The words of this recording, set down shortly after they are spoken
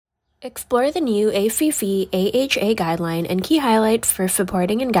Explore the new AFFE-AHA guideline and key highlights for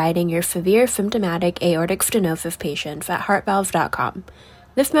supporting and guiding your severe symptomatic aortic stenosis patients at heartvalve.com.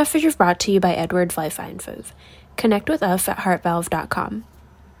 This message is brought to you by Edwards Lifesciences. Connect with us at heartvalve.com.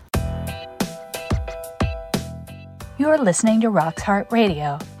 You are listening to Rock's Heart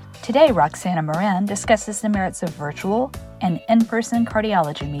Radio. Today, Roxana Moran discusses the merits of virtual and in-person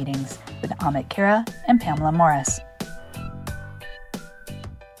cardiology meetings with Amit Kara and Pamela Morris.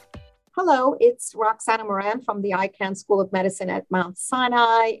 Hello, it's Roxana Moran from the Icahn School of Medicine at Mount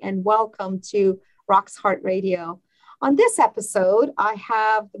Sinai, and welcome to Rock's Heart Radio. On this episode, I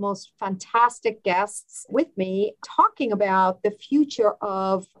have the most fantastic guests with me talking about the future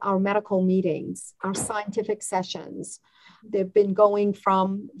of our medical meetings, our scientific sessions. They've been going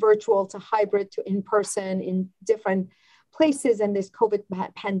from virtual to hybrid to in-person in different places, and this COVID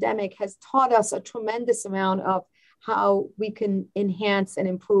pandemic has taught us a tremendous amount of how we can enhance and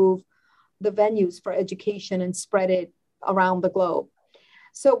improve the venues for education and spread it around the globe.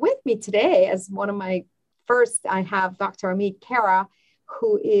 So with me today, as one of my first, I have Dr. Amit Kara,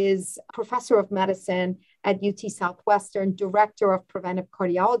 who is professor of medicine at UT Southwestern, director of preventive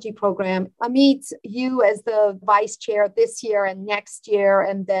cardiology program. Amit, you as the vice chair this year and next year,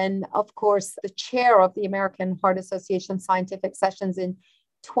 and then of course, the chair of the American Heart Association Scientific Sessions in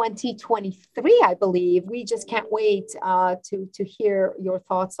 2023, I believe. We just can't wait to hear your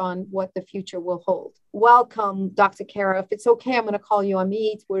thoughts on what the future will hold. Welcome, Dr. Kara. If it's okay, I'm going to call you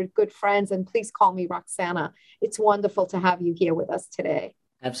Amit. We're good friends, and please call me Roxana. It's wonderful to have you here with us today.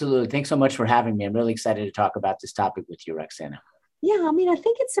 Absolutely. Thanks so much for having me. I'm really excited to talk about this topic with you, Roxana. Yeah, I mean, I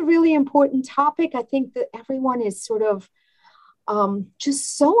think it's a really important topic. I think that everyone is sort of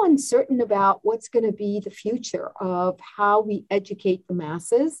just so uncertain about what's going to be the future of how we educate the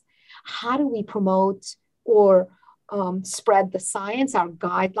masses. How do we promote or spread the science, our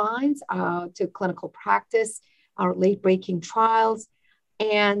guidelines to clinical practice, our late-breaking trials?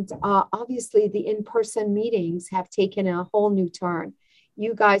 And obviously, the in-person meetings have taken a whole new turn.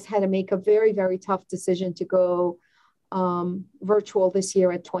 You guys had to make a very, very tough decision to go virtual this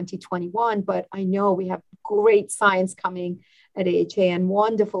year at 2021, but I know we have great science coming at AHA and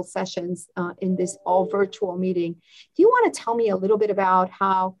wonderful sessions in this all virtual meeting. Do you want to tell me a little bit about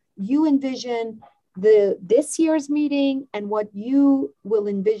how you envision this year's meeting and what you will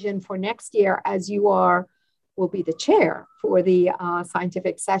envision for next year as you will be the chair for the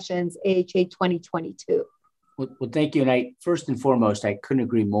scientific sessions AHA 2022? Well, thank you. And first and foremost, I couldn't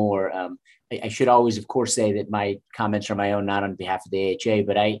agree more. I should always, of course, say that my comments are my own, not on behalf of the AHA,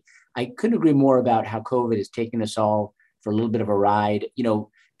 but I couldn't agree more about how COVID has taken us all for a little bit of a ride,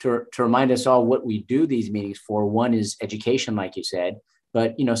 to remind us all what we do these meetings for. One is education, like you said,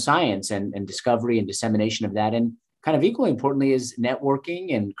 but, science and discovery and dissemination of that. And kind of equally importantly is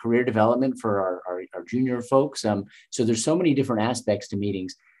networking and career development for our junior folks. So there's so many different aspects to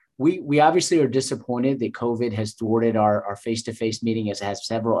meetings. We obviously are disappointed that COVID has thwarted our face-to-face meeting, as it has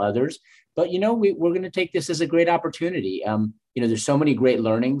several others. But, we're going to take this as a great opportunity. There's so many great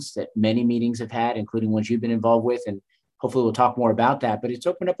learnings that many meetings have had, including ones you've been involved with. And hopefully we'll talk more about that. But it's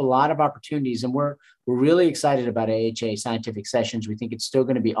opened up a lot of opportunities. And we're really excited about AHA scientific sessions. We think it's still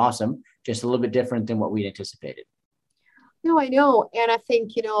going to be awesome, just a little bit different than what we'd anticipated. No, I know. And I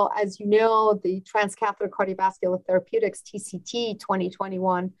think, as you know, the Transcatheter Cardiovascular Therapeutics, TCT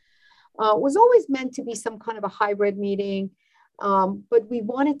 2021, was always meant to be some kind of a hybrid meeting. But we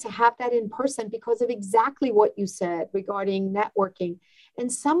wanted to have that in person because of exactly what you said regarding networking. And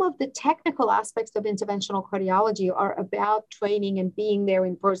some of the technical aspects of interventional cardiology are about training and being there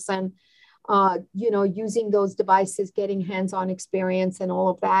in person, using those devices, getting hands-on experience and all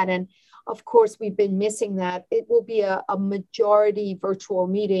of that. And of course, we've been missing that. It will be a majority virtual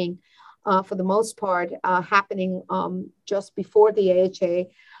meeting for the most part, happening just before the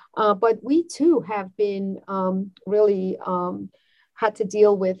AHA. But we too have been really had to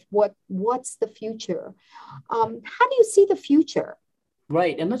deal with what's the future. How do you see the future?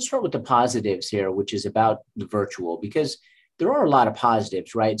 Right. And let's start with the positives here, which is about the virtual, because there are a lot of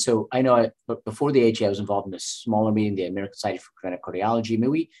positives, right? So I know before the AHA, I was involved in a smaller meeting, the American Society for Preventive Cardiology. I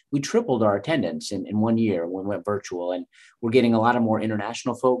mean, we tripled our attendance in 1 year when we went virtual, and we're getting a lot of more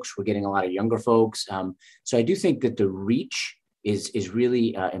international folks. We're getting a lot of younger folks. So I do think that the reach is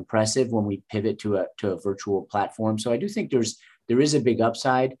really impressive when we pivot to a virtual platform. So I do think there is a big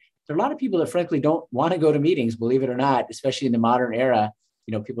upside. There are a lot of people that frankly don't want to go to meetings, believe it or not, especially in the modern era.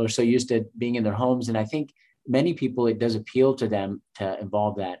 People are so used to being in their homes. And I think many people, it does appeal to them to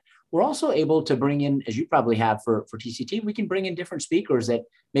involve that. We're also able to bring in, as you probably have for TCT, we can bring in different speakers that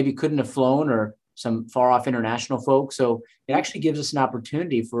maybe couldn't have flown or some far off international folks. So it actually gives us an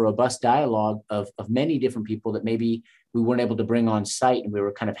opportunity for a robust dialogue of many different people that maybe we weren't able to bring on site, and we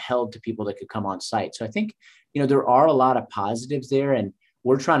were kind of held to people that could come on site. So I think, there are a lot of positives there, and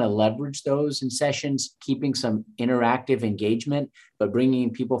we're trying to leverage those in sessions, keeping some interactive engagement, but bringing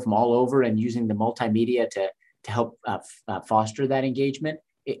in people from all over and using the multimedia to help foster that engagement.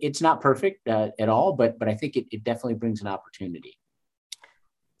 It's not perfect at all, but I think it definitely brings an opportunity.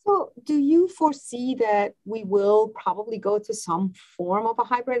 So do you foresee that we will probably go to some form of a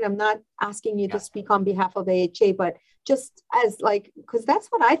hybrid? I'm not asking you to speak on behalf of AHA, but just as because that's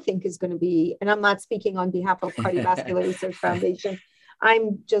what I think is going to be, and I'm not speaking on behalf of Cardiovascular Research Foundation.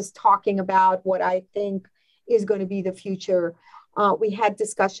 I'm just talking about what I think is going to be the future. We had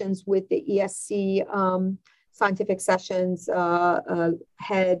discussions with the ESC Scientific Sessions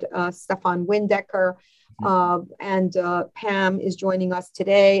head, Stefan Windecker, and Pam is joining us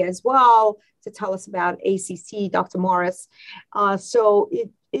today as well to tell us about ACC, Dr. Morris. So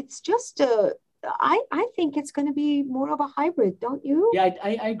it's just I think it's going to be more of a hybrid, don't you? Yeah,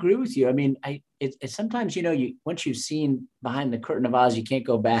 I agree with you. I mean, it's sometimes, once you've seen behind the curtain of Oz, you can't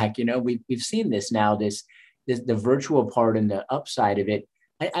go back. We've seen this now, the virtual part and the upside of it.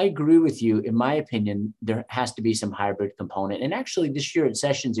 I agree with you. In my opinion, there has to be some hybrid component. And actually this year at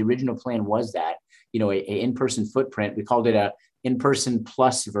Sessions, the original plan was that, a in-person footprint. We called it a in-person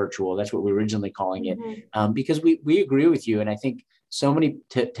plus virtual. That's what we were originally calling it. Because we agree with you. And I think so many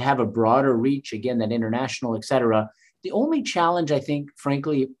to have a broader reach, again, that international, et cetera. The only challenge I think,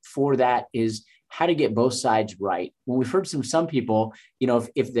 frankly, for that is how to get both sides right. When we've heard from some people,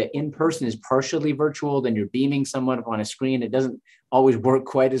 if the in-person is partially virtual, then you're beaming someone on a screen. It doesn't always work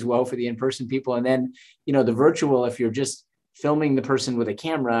quite as well for the in-person people. And then, the virtual, if you're just filming the person with a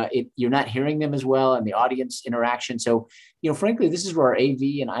camera, you're not hearing them as well, and the audience interaction. So, frankly, this is where our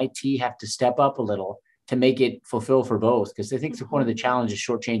AV and IT have to step up a little to make it fulfill for both. Because I think one of the challenges is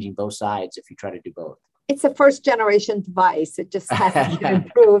shortchanging both sides if you try to do both. It's a first generation device. It just hasn't been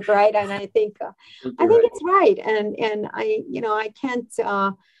improved, right? And I think it's right. And I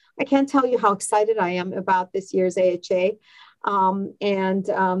can't tell you how excited I am about this year's AHA.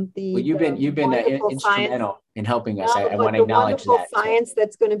 You've been instrumental in helping us. I want to acknowledge that. Science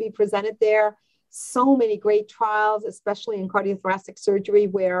that's going to be presented there. So many great trials, especially in cardiothoracic surgery,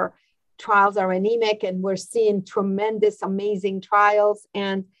 where trials are anemic, and we're seeing tremendous, amazing trials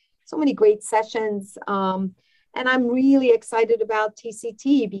and so many great sessions. And I'm really excited about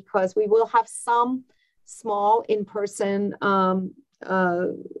TCT because we will have some small in-person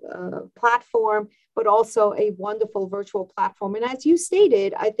platform, but also a wonderful virtual platform. And as you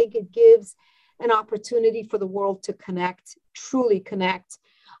stated, I think it gives an opportunity for the world to connect, truly connect,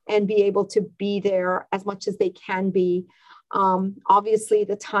 and be able to be there as much as they can be. Obviously,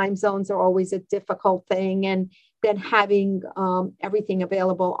 the time zones are always a difficult thing, and then having everything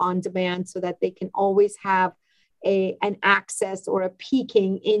available on demand so that they can always have an access or a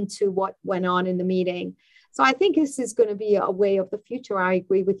peeking into what went on in the meeting. So I think this is going to be a way of the future. I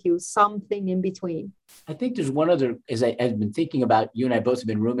agree with you, something in between. I think there's one other, as I've been thinking about, you and I both have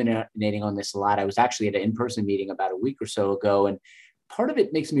been ruminating on this a lot. I was actually at an in-person meeting about a week or so ago, and part of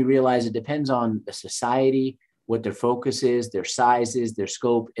it makes me realize it depends on the society, what their focus is, their sizes, their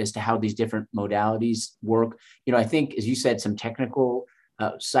scope, as to how these different modalities work. I think, as you said, some technical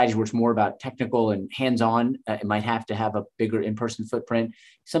societies where it's more about technical and hands-on, it might have to have a bigger in-person footprint.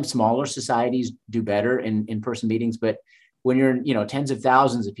 Some smaller societies do better in in-person meetings, but when you're in, tens of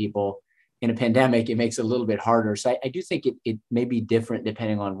thousands of people in a pandemic, it makes it a little bit harder. So I do think it may be different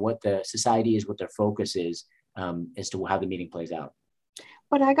depending on what the society is, what their focus is, as to how the meeting plays out.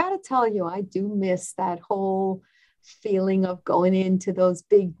 But I got to tell you, I do miss that whole feeling of going into those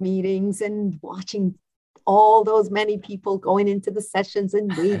big meetings and watching all those many people going into the sessions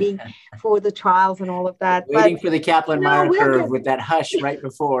and waiting for the trials and all of that. Waiting for the Kaplan-Meier curve with that hush right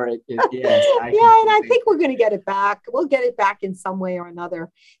before it. Yes, and I think we're going to get it back. We'll get it back in some way or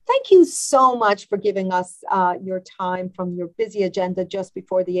another. Thank you so much for giving us your time from your busy agenda just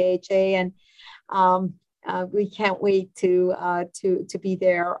before the AHA. And we can't wait to be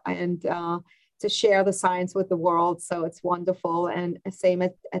there and to share the science with the world. So it's wonderful. And same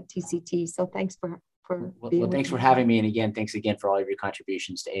at TCT. So thanks for thanks for having me. And again, thanks again for all of your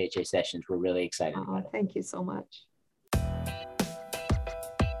contributions to AHA Sessions. We're really excited about it. Thank you so much.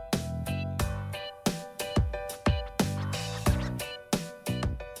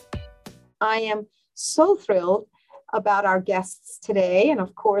 I am so thrilled about our guests today. And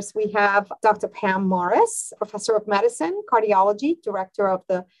of course, we have Dr. Pam Morris, Professor of Medicine, Cardiology, Director of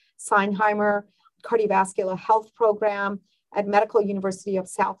the Sinheimer Cardiovascular Health Program at Medical University of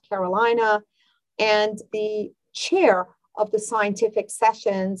South Carolina, and the chair of the scientific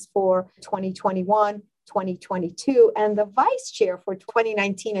sessions for 2021, 2022, and the vice chair for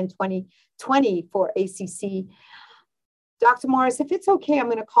 2019 and 2020 for ACC. Dr. Morris, if it's okay, I'm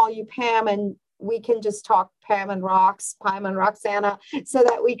going to call you Pam, and we can just talk Pam and Roxana, so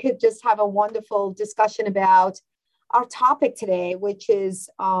that we could just have a wonderful discussion about our topic today, which is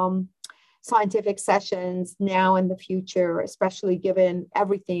scientific sessions now and the future, especially given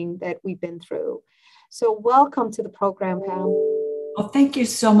everything that we've been through. So welcome to the program, Pam. Well, thank you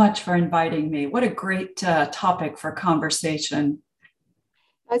so much for inviting me. What a great topic for conversation.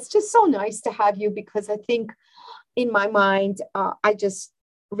 It's just so nice to have you, because I think in my mind, I just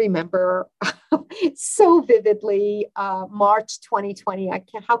remember so vividly March 2020.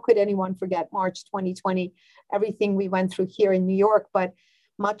 How could anyone forget March 2020, everything we went through here in New York, but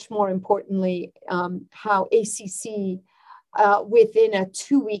much more importantly, how ACC within a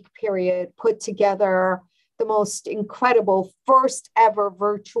 2-week period put together the most incredible first ever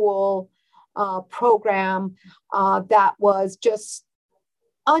virtual program that was just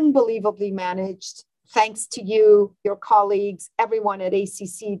unbelievably managed. Thanks to you, your colleagues, everyone at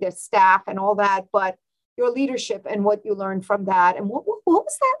ACC, the staff and all that, but your leadership and what you learned from that. And what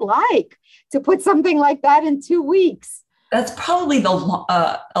was that like to put something like that in 2 weeks? That's probably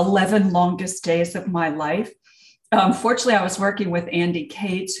the 11 longest days of my life. Fortunately, I was working with Andy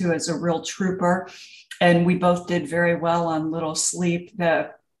Cates, who is a real trooper, and we both did very well on little sleep.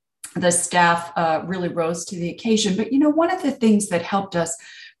 The staff really rose to the occasion. But, one of the things that helped us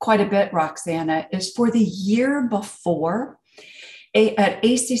quite a bit, Roxana, is for the year before at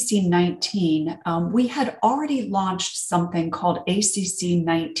ACC 19, we had already launched something called ACC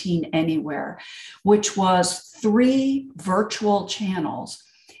 19 Anywhere, which was 3 virtual channels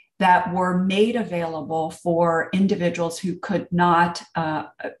that were made available for individuals who could not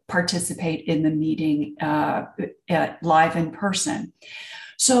participate in the meeting live in person.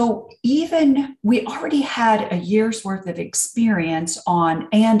 So even we already had a year's worth of experience on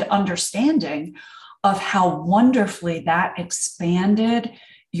and understanding of how wonderfully that expanded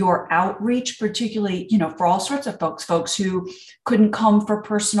your outreach, particularly, for all sorts of folks who couldn't come for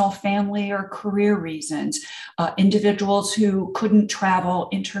personal, family, or career reasons, individuals who couldn't travel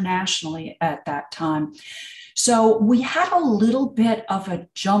internationally at that time. So we had a little bit of a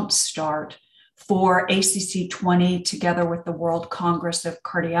jump start for ACC 20 together with the World Congress of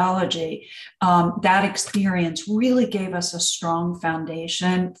Cardiology. That experience really gave us a strong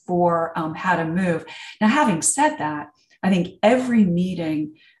foundation for how to move. Now, having said that, I think every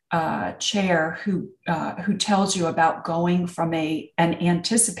meeting chair who tells you about going from an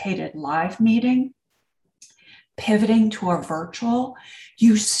anticipated live meeting, pivoting to a virtual,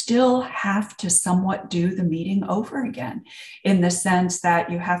 you still have to somewhat do the meeting over again, in the sense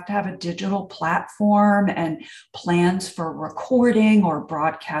that you have to have a digital platform and plans for recording or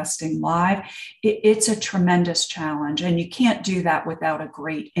broadcasting live. It's a tremendous challenge, and you can't do that without a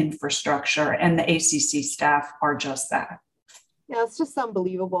great infrastructure, and the ACC staff are just that. Yeah, it's just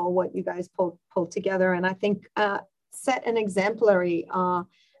unbelievable what you guys pulled together, and I think set an example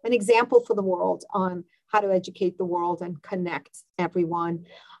for the world on how to educate the world and connect everyone.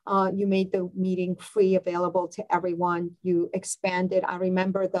 You made the meeting free, available to everyone. You expanded. I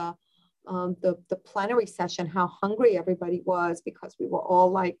remember the plenary session, how hungry everybody was, because we were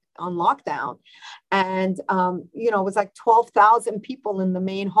all like on lockdown. And, it was like 12,000 people in the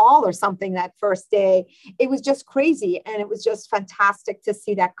main hall or something that first day. It was just crazy. And it was just fantastic to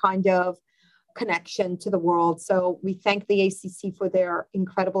see that kind of connection to the world. So we thank the ACC for their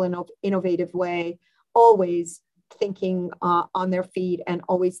incredible and innovative way, always thinking on their feet and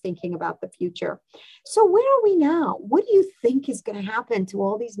always thinking about the future. So where are we now? What do you think is going to happen to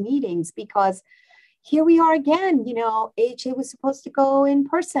all these meetings? Because here we are again, AHA was supposed to go in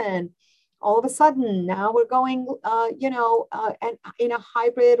person. All of a sudden, now we're going, and in a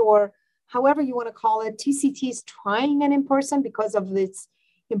hybrid, or however you want to call it. TCT is trying an in-person because of its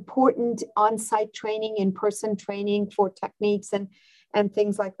important on-site training, in-person training for techniques and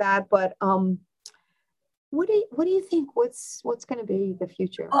things like that. But what do you think? What's going to be the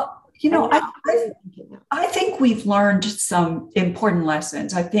future? I think we've learned some important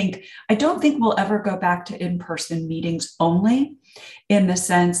lessons. I don't think we'll ever go back to in-person meetings only, in the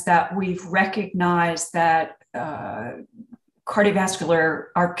sense that we've recognized that our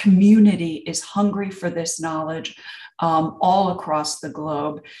community is hungry for this knowledge all across the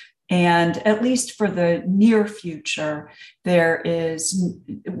globe. And at least for the near future,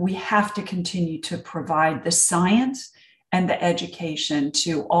 we have to continue to provide the science and the education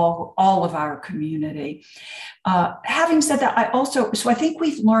to all of our community. Having said that, I think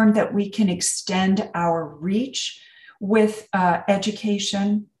we've learned that we can extend our reach with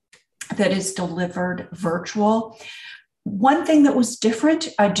education that is delivered virtual. One thing that was different,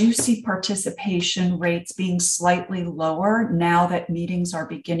 I do see participation rates being slightly lower now that meetings are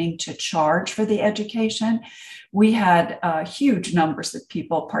beginning to charge for the education. We had huge numbers of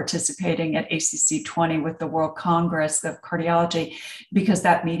people participating at ACC 20 with the World Congress of Cardiology because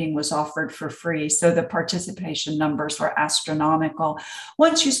that meeting was offered for free. So the participation numbers were astronomical.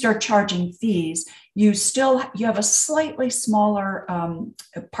 Once you start charging fees, you have a slightly smaller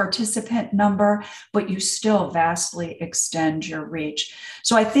participant number, but you still vastly extend your reach.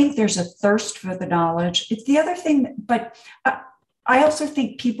 So I think there's a thirst for the knowledge. It's the other thing, but I also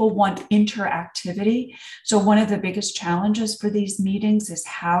think people want interactivity. So one of the biggest challenges for these meetings is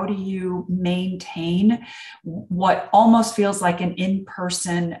how do you maintain what almost feels like an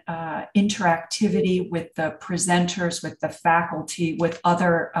in-person interactivity with the presenters, with the faculty, with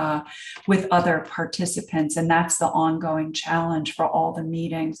other participants, and that's the ongoing challenge for all the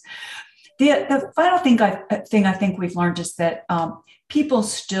meetings. The final thing I think we've learned is that people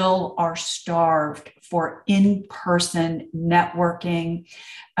still are starved for in-person networking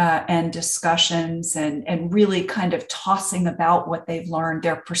and discussions and really kind of tossing about what they've learned,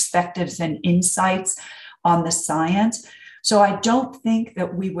 their perspectives and insights on the science. So I don't think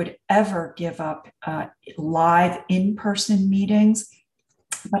that we would ever give up live in-person meetings,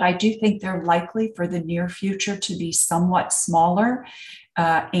 but I do think they're likely for the near future to be somewhat smaller.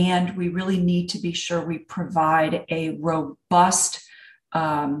 And we really need to be sure we provide a robust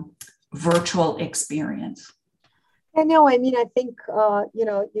virtual experience. I know. I mean, I think,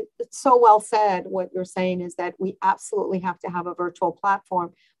 it's so well said. What you're saying is that we absolutely have to have a virtual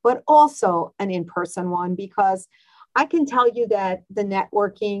platform, but also an in-person one, because I can tell you that the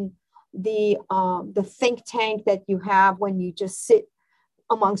networking, the think tank that you have when you just sit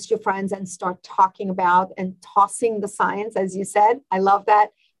amongst your friends and start talking about and tossing the science, as you said. I love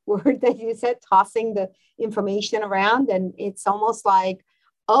that word that you said, tossing the information around. And it's almost like,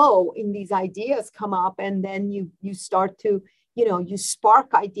 in these ideas come up, and then you start to, you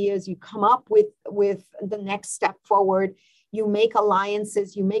spark ideas, you come up with the next step forward, you make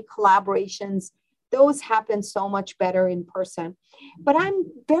alliances, you make collaborations. Those happen so much better in person. But I'm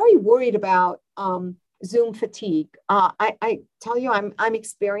very worried about Zoom fatigue. I tell you, I'm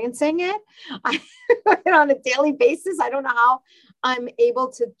experiencing it on a daily basis. I don't know how I'm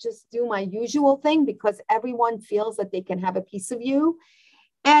able to just do my usual thing, because everyone feels that they can have a piece of you,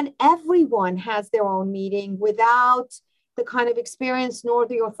 and everyone has their own meeting without the kind of experience nor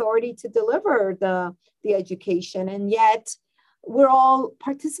the authority to deliver the education. And yet we're all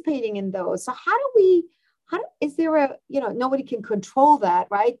participating in those. So is there nobody can control that,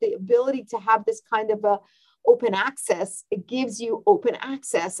 right? The ability to have this kind of a open access, it gives you open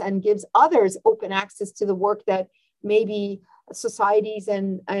access and gives others open access to the work that maybe societies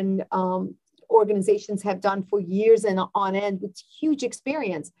and organizations have done for years and on end with huge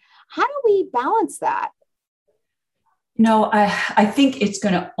experience. How do we balance that? I think it's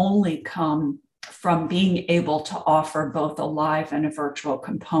going to only come from being able to offer both a live and a virtual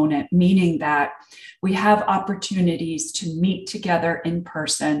component, meaning that we have opportunities to meet together in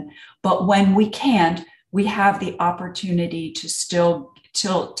person, but when we can't, we have the opportunity to still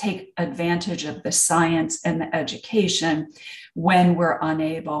take advantage of the science and the education when we're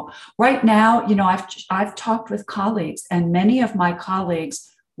unable. Right now, I've talked with colleagues, and many of my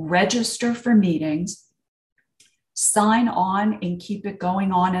colleagues register for meetings, sign on and keep it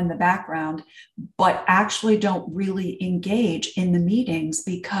going on in the background, but actually don't really engage in the meetings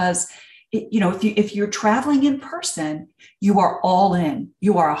because if you're traveling in person, you are all in.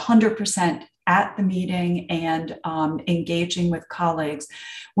 You are 100% at the meeting and engaging with colleagues.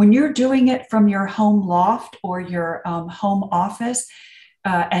 When you're doing it from your home loft or your home office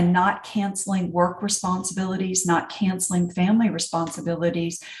and not canceling work responsibilities, not canceling family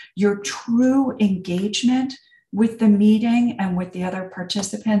responsibilities, your true engagement with the meeting and with the other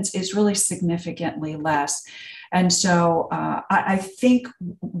participants is really significantly less. And so I think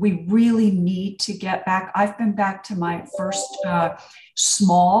we really need to get back. I've been back to my first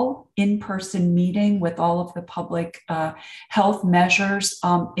small in-person meeting with all of the public health measures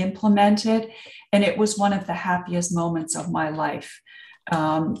implemented. And it was one of the happiest moments of my life.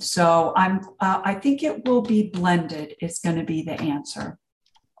 So I think it will be blended is going to be the answer.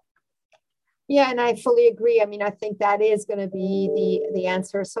 Yeah, and I fully agree. I mean, I think that is going to be the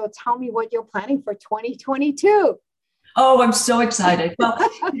answer. So tell me what you're planning for 2022. Oh, I'm so excited. Well,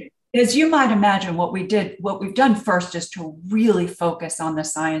 As you might imagine, what we've done first is to really focus on the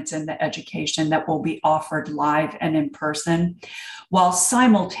science and the education that will be offered live and in person, while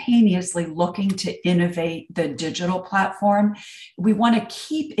simultaneously looking to innovate the digital platform. We want to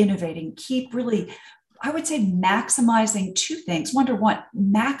keep innovating, keep really, I would say, maximizing two things. Number one,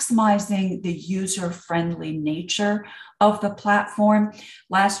 maximizing the user-friendly nature of the platform.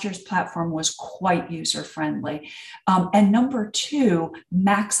 Last year's platform was quite user-friendly. And number two,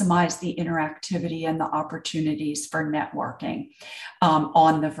 maximize the interactivity and the opportunities for networking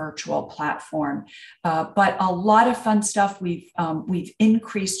on the virtual platform. But a lot of fun stuff. We've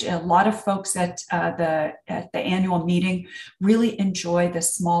increased. A lot of folks at the annual meeting really enjoy the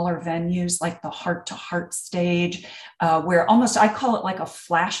smaller venues like the heart-to-heart stage, where almost, I call it like a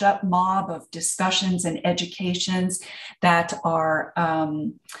flash-up mob of discussions and educations that are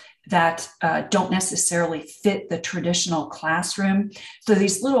don't necessarily fit the traditional classroom. So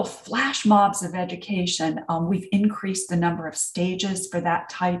these little flash mobs of education, we've increased the number of stages for that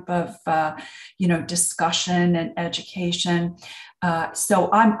type of discussion and education. So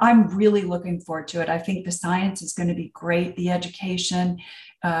I'm really looking forward to it. I think the science is going to be great. The education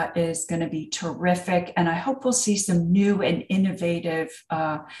is going to be terrific. And I hope we'll see some new and innovative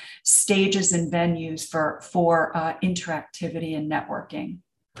stages and venues for interactivity and networking.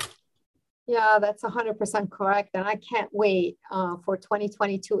 Yeah, that's 100% correct. And I can't wait for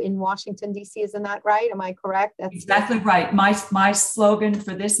 2022 in Washington, D.C. Isn't that right? Am I correct? That's exactly right. My slogan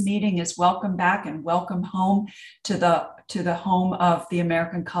for this meeting is welcome back and welcome home to the home of the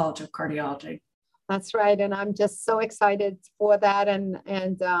American College of Cardiology. That's right. And I'm just so excited for that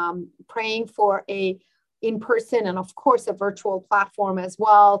and praying for a in-person and of course a virtual platform as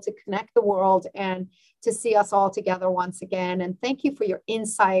well to connect the world and to see us all together once again. And thank you for your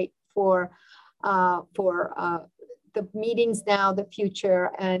insight for the meetings now, the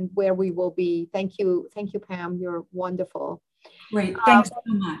future, and where we will be. Thank you, Pam. You're wonderful. Great. Thanks so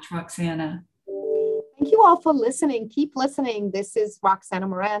much, Roxana. Thank you all for listening. Keep listening. This is Roxana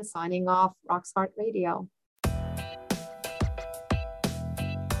Moran signing off, Rock's Heart Radio.